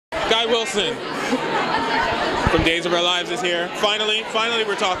Guy Wilson from Days of Our Lives is here. Finally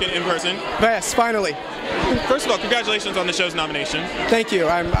we're talking in person. Yes, finally. First of all, congratulations on the show's nomination. Thank you.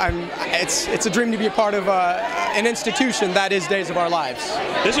 It's a dream to be a part of an institution that is Days of Our Lives.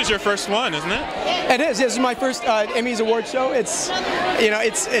 This is your first one, isn't it? It is. This is my first Emmys award show.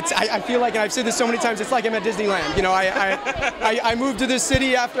 I feel like, and I've said this so many times, it's like I'm at Disneyland. You know, I moved to this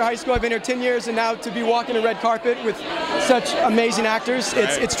city after high school. I've been here 10 years, and now to be walking a red carpet with such amazing actors,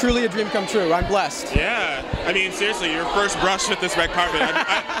 it's truly a dream come true. I'm blessed. Yeah. I mean, seriously, your first brush with this red carpet.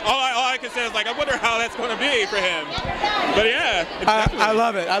 All I can say is, like, I wonder how that's going to be for him. But yeah, exactly. I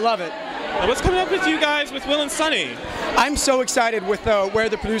love it. I love it. Now, what's coming up with you guys with Will and Sonny? I'm so excited with where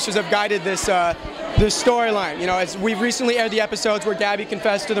the producers have guided this storyline. You know, as we've recently aired the episodes where Gabi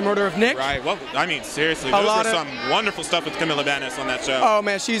confessed to the murder of Nick. Right. Well, I mean, seriously, those were some wonderful stuff with Camila Bannis on that show. Oh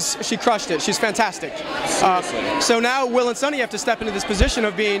man, she crushed it. She's fantastic. Seriously. So now Will and Sonny have to step into this position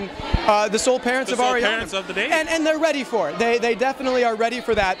of being the sole parents of Arianna. The sole parents of the baby. And they're ready for it. They definitely are ready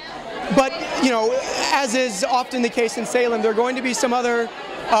for that. But you know, as is often the case in Salem, there are going to be some other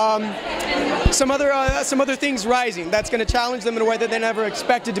things rising that's going to challenge them in a way that they never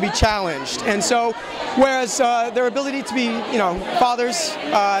expected to be challenged. And so, whereas their ability to be, you know, fathers,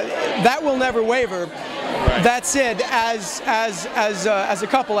 that will never waver. Right. That said, as a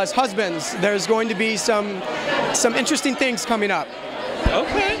couple, as husbands, there's going to be some interesting things coming up.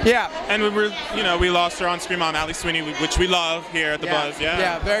 Okay. Yeah. And we lost her on-screen mom, Ali Sweeney, which we love here at the Buzz. Yeah.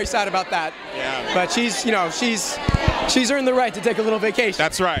 Yeah. Very sad about that. Yeah. But she's earned the right to take a little vacation.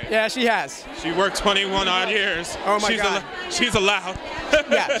 That's right. Yeah, she has. She worked 21 odd years. Oh my God. She's allowed.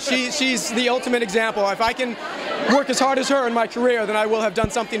 Yeah. She's the ultimate example. If I can work as hard as her in my career, then I will have done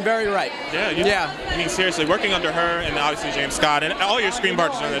something very right. Yeah. Yeah. I mean, seriously, working under her and obviously James Scott and all your screen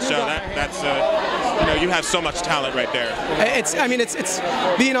partners on this show, that's you have so much talent right there. It's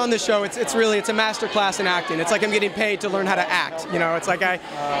being on this show. It's a master class in acting. It's like I'm getting paid to learn how to act. You know, it's like I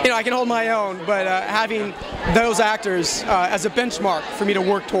can hold my own, but having those actors as a benchmark for me to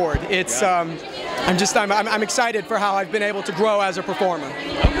work toward, I'm excited for how I've been able to grow as a performer.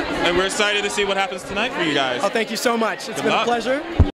 Okay. And we're excited to see what happens tonight for you guys. Oh, thank you so much. It's Good been luck. a pleasure.